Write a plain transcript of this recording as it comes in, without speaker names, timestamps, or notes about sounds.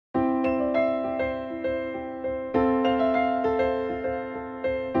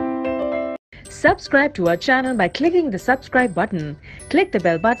Subscribe to our channel by clicking the subscribe button. Click the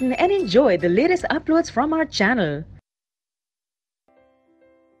bell button and enjoy the latest uploads from our channel.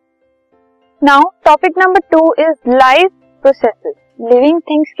 Now topic number 2 is life processes. Living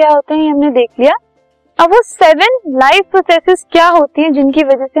things क्या होते हैं ये हमने देख लिया. अब वो 7 life processes क्या होती हैं जिनकी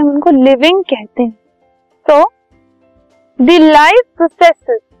वजह से हम उनको लिविंग कहते हैं. तो the life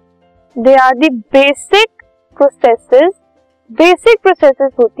processes they are the basic processes. Basic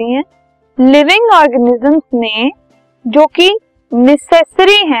processes होती हैं लिविंग ऑर्गेनिजम्स में जो कि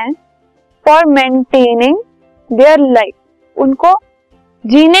नेसेसरी हैं फॉर मेंटेनिंग देयर लाइफ. उनको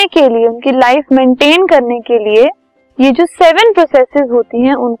जीने के लिए, उनकी लाइफ मेंटेन करने के लिए ये जो 7 प्रोसेसेस होती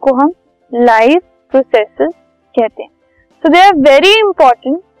हैं उनको हम लाइफ प्रोसेसेस कहते हैं. सो they are very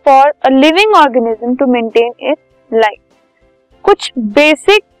important for a living organism to maintain its life. कुछ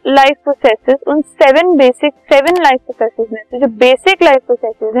बेसिक लाइफ प्रोसेसेस, उन 7 लाइफ प्रोसेसेस में से जो बेसिक लाइफ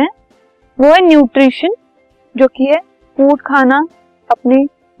प्रोसेसेस हैं वो है न्यूट्रिशन, जो कि है फूड खाना, अपने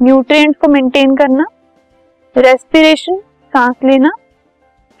न्यूट्रिएंट्स को मेंटेन करना. रेस्पिरेशन, सांस लेना.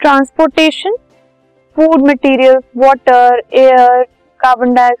 Transportation, food materials, water, air,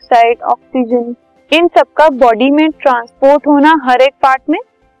 carbon dioxide, oxygen, इन सब का बॉडी में ट्रांसपोर्ट होना हर एक पार्ट में.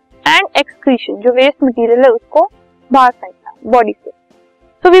 एंड एक्सक्रीशन, जो वेस्ट मटेरियल है उसको बाहर फेंकना बॉडी से.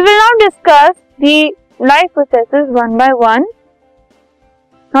 So we will now discuss the life processes one by one.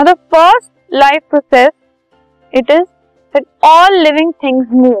 Now the first life process it is that all living things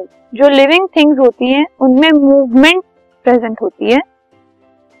move. जो लिविंग थिंग्स होती हैं उनमें मूवमेंट प्रेजेंट होती है.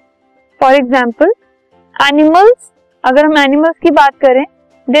 फॉर एग्जाम्पल एनिमल्स, अगर हम animals की बात करें,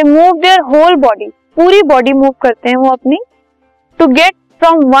 they move their whole body, पूरी बॉडी मूव करते हैं वो अपनी, to get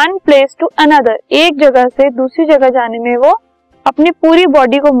from one place to another. एक जगह से दूसरी जगह जाने में वो अपनी पूरी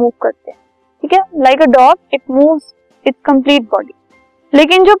बॉडी को मूव करते हैं. ठीक है, like a dog it moves it's complete body.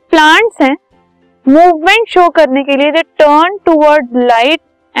 लेकिन जो प्लांट्स हैं, मूवमेंट शो करने के लिए they turn toward light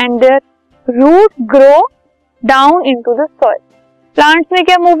and there root grow down into the soil. Plants में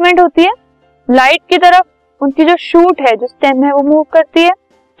क्या मूवमेंट होती है? लाइट की तरफ उनकी जो शूट है, जो स्टेम है, वो मूव करती है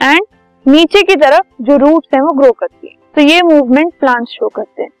एंड नीचे की तरफ जो रूट्स हैं वो ग्रो करती है. तो ये मूवमेंट प्लांट्स शो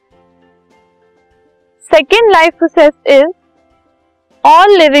करते हैं. Second life process is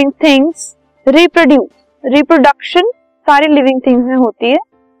all living things reproduce. Reproduction सारी लिविंग थिंग्स में होती है.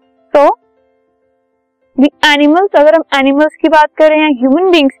 तो द एनिमल्स, अगर हम एनिमल्स की बात करें या ह्यूमन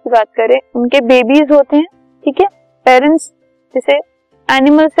बींग्स की बात करें, उनके बेबीज होते हैं. ठीक है, पेरेंट्स जैसे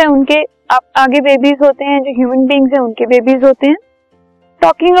एनिमल्स हैं उनके आगे बेबीज होते हैं, जो ह्यूमन बींग्स हैं उनके बेबीज होते हैं.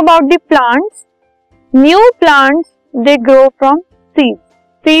 Talking about the plants, new plants they grow from seeds.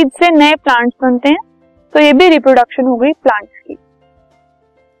 Seed से नए प्लांट्स बनते हैं. तो ये भी रिप्रोडक्शन हो गई प्लांट्स की.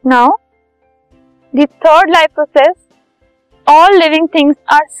 Now the third life process, all living things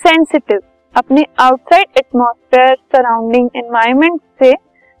are sensitive. अपने आउटसाइड एटमॉस्फेयर, सराउंडिंग एनवायरनमेंट से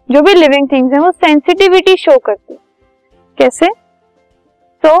जो भी लिविंग थिंग्स हैं वो सेंसिटिविटी शो करती है. कैसे?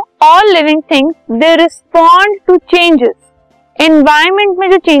 तो all living things they respond to changes. Environment में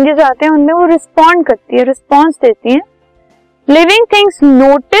जो चेंजेस आते हैं उनमें वो रिस्पॉन्ड करती है, रिस्पॉन्स देती है. Living things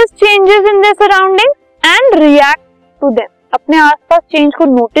notice changes in their surrounding and react to them. अपने आसपास चेंज को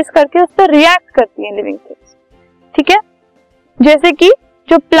नोटिस करके उस पर रिएक्ट करती है लिविंग थिंग्स. ठीक है, जैसे कि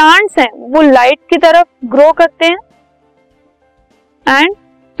जो प्लांट्स हैं वो लाइट की तरफ ग्रो करते हैं and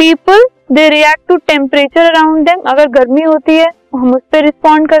people they react to temperature around them. अगर गर्मी होती है तो हम उस पर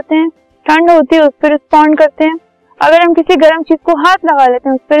रिस्पॉन्ड करते हैं, ठंड होती है उस पर रिस्पॉन्ड करते हैं. अगर हम किसी गर्म चीज को हाथ लगा लेते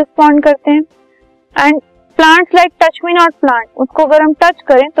हैं उस पर रिस्पॉन्ड करते हैं. And plants like touch me not plant, उसको अगर हम टच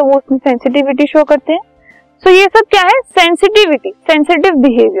करें तो वो उसमें सेंसिटिविटी शो करते हैं. सो ये सब क्या है? सेंसिटिविटी, सेंसिटिव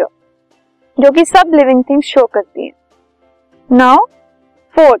बिहेवियर जो कि सब लिविंग थिंग्स शो करती है. Now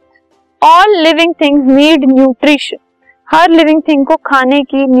fourth, all living things need nutrition. हर लिविंग थिंग को खाने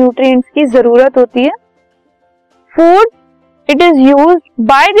की, न्यूट्रिएंट्स की जरूरत होती है. Food it is used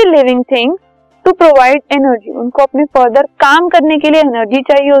by the living things to provide energy. उनको अपने फर्दर काम करने के लिए एनर्जी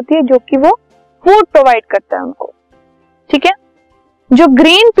चाहिए होती है, जो कि वो फूड प्रोवाइड करता है उनको. ठीक है, जो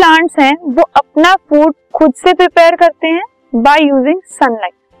ग्रीन प्लांट्स हैं वो अपना फूड खुद से प्रिपेयर करते हैं बाय यूजिंग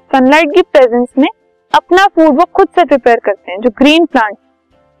सनलाइट. सनलाइट की प्रेजेंस में अपना फूड वो खुद से प्रिपेयर करते हैं, जो ग्रीन प्लांट्स.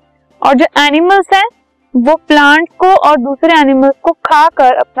 और जो एनिमल्स हैं वो प्लांट को और दूसरे एनिमल्स को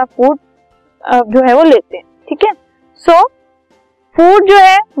खाकर अपना फूड जो है वो लेते हैं. ठीक है, सो फूड जो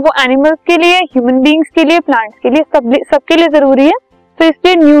है वो एनिमल्स के लिए, ह्यूमन बींग्स के लिए, प्लांट्स के लिए, सबके लिए जरूरी है. तो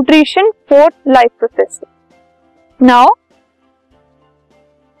इसलिए न्यूट्रिशन फोर्थ लाइफ प्रोसेस है. Now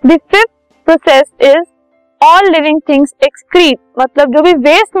the fifth process is all living things excrete. मतलब जो भी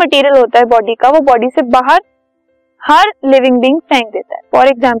वेस्ट मटेरियल होता है बॉडी का, वो बॉडी से बाहर हर लिविंग बींग फेंक देता है. For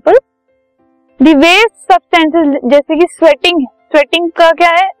example the waste substances, जैसे कि स्वेटिंग है, स्वेटिंग का क्या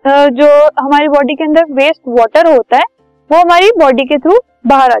है, जो हमारी बॉडी के अंदर वेस्ट वाटर होता है वो हमारी बॉडी के थ्रू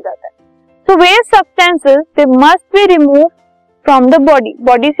बाहर आ जाता है। सो waste substances they must be remove from the body,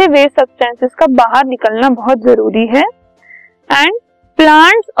 body से वेस्ट सब्सटेंसेस का बाहर निकलना बहुत जरूरी है। एंड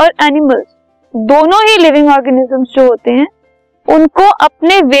प्लांट्स और एनिमल्स दोनों ही लिविंग ऑर्गेनिजम्स जो होते हैं उनको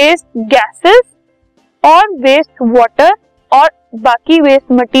अपने वेस्ट गैसेस और वेस्ट वाटर और बाकी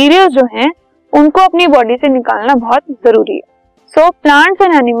वेस्ट मटेरियल जो हैं उनको अपनी बॉडी से निकालना बहुत जरूरी है। So plants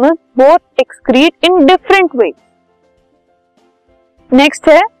and animals both excrete in different ways. Next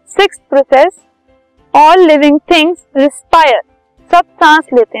है sixth process, all living things respire, सब सांस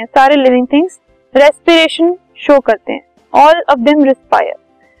लेते हैं, सारे लिविंग थिंग्स रेस्पिरेशन शो करते हैं, all of them respire.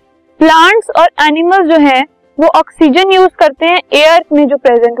 Plants और एनिमल्स जो है वो ऑक्सीजन यूज करते हैं एयर में जो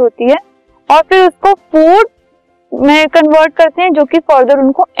प्रेजेंट होती है और फिर उसको फूड में कन्वर्ट करते हैं जो कि फर्दर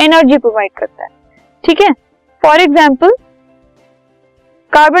उनको एनर्जी प्रोवाइड करता है। ठीक है, फॉर एग्जाम्पल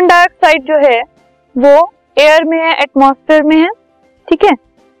कार्बन डाइऑक्साइड जो है वो एयर में है, एटमॉस्फेयर में है। ठीक है,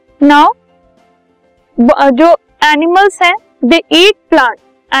 नाउ जो एनिमल्स हैं दे ईट प्लांट,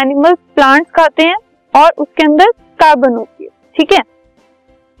 एनिमल्स प्लांट्स खाते हैं और उसके अंदर कार्बन होती है। ठीक है,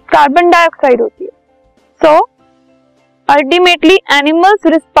 कार्बन डाइऑक्साइड होती है। So ultimately animals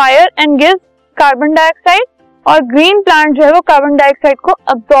respire and gives carbon dioxide और ग्रीन प्लांट जो है वो कार्बन डाइऑक्साइड को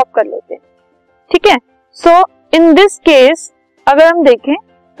अब्सॉर्ब कर लेते हैं। ठीक है, सो इन दिस केस अगर हम देखें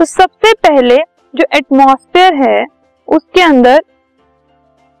तो सबसे पहले जो एटमॉस्फेयर है उसके अंदर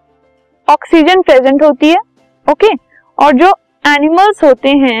ऑक्सीजन प्रेजेंट होती है। ओके, और जो एनिमल्स होते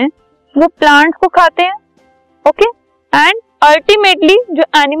हैं वो प्लांट्स को खाते हैं। ओके, एंड अल्टीमेटली जो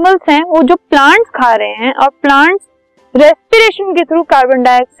एनिमल्स हैं वो जो प्लांट्स खा रहे हैं और प्लांट्स रेस्पिरेशन के थ्रू कार्बन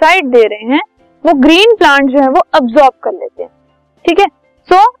डाइऑक्साइड दे रहे हैं वो ग्रीन प्लांट जो है वो अब्सॉर्ब कर लेते हैं। ठीक है,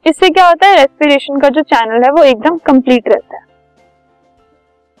 सो इससे क्या होता है, रेस्पिरेशन का जो चैनल है वो एकदम कंप्लीट रहता है।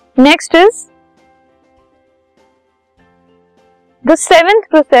 Next is the seventh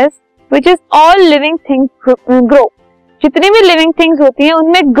process which is all living things grow. जितनी भी लिविंग थिंग्स होती हैं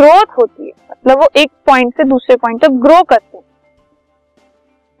उनमें ग्रोथ होती है, मतलब वो एक पॉइंट से दूसरे पॉइंट तक ग्रो करते हैं।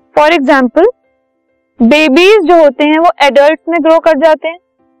 फॉर एग्जाम्पल बेबीज जो होते हैं वो एडल्ट्स में ग्रो कर जाते हैं।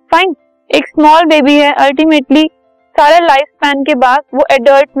 फाइन, एक स्मॉल बेबी है, अल्टीमेटली सारे लाइफ स्पैन के बाद वो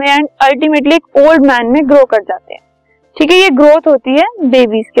एडल्ट में एंड अल्टीमेटली एक ओल्ड मैन में ग्रो कर जाते हैं। ठीक है, ये ग्रोथ होती है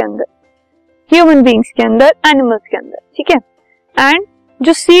बेबीज के अंदर, ह्यूमन बींग्स के अंदर, एनिमल्स के अंदर। ठीक है, एंड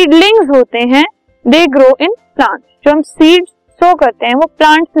जो सीडलिंग्स होते हैं दे ग्रो इन प्लांट्स, जो हम सीड्स सो करते हैं वो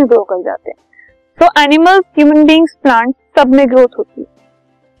प्लांट्स में ग्रो कर जाते हैं। तो एनिमल्स, ह्यूमन बींग्स, प्लांट्स सब में ग्रोथ होती है।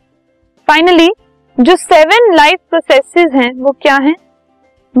 फाइनली जो 7 लाइफ प्रोसेसेस हैं वो क्या हैं,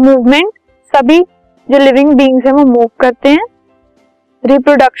 मूवमेंट, सभी जो लिविंग बींग्स हैं वो मूव करते हैं,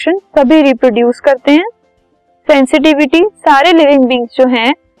 रिप्रोडक्शन, सभी रिप्रोड्यूस करते हैं, सेंसिटिविटी, सारे लिविंग बींग्स जो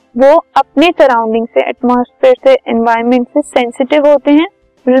हैं वो अपने सराउंडिंग से, एटमॉस्फेयर से, एनवायरनमेंट से सेंसिटिव होते हैं,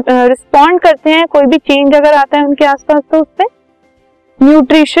 रिस्पॉन्ड करते हैं कोई भी चेंज अगर आता है उनके आसपास तो उससे।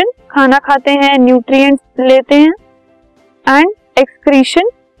 न्यूट्रिशन, खाना खाते हैं, न्यूट्रिएंट्स लेते हैं, एंड एक्सक्रीशन,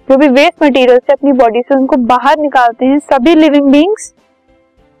 जो भी वेस्ट मटेरियल से अपनी बॉडी से उनको बाहर निकालते हैं सभी लिविंग बींग्स।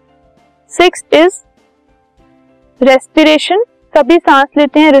 6 इज रेस्पिरेशन, सभी सांस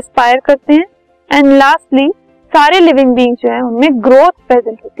लेते हैं, रिस्पायर करते हैं, एंड लास्टली सारे लिविंग बींग्स जो है उनमें ग्रोथ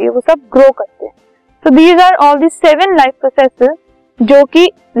प्रेजेंट होती है, वो सब ग्रो करते हैं। So these are all the 7 life processes जो कि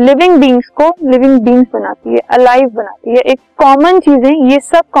लिविंग बींग्स को लिविंग बींग्स बनाती है, अलाइव बनाती है। एक कॉमन चीजें, ये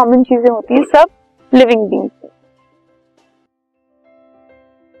सब कॉमन चीजें होती है सब लिविंग बींग्स।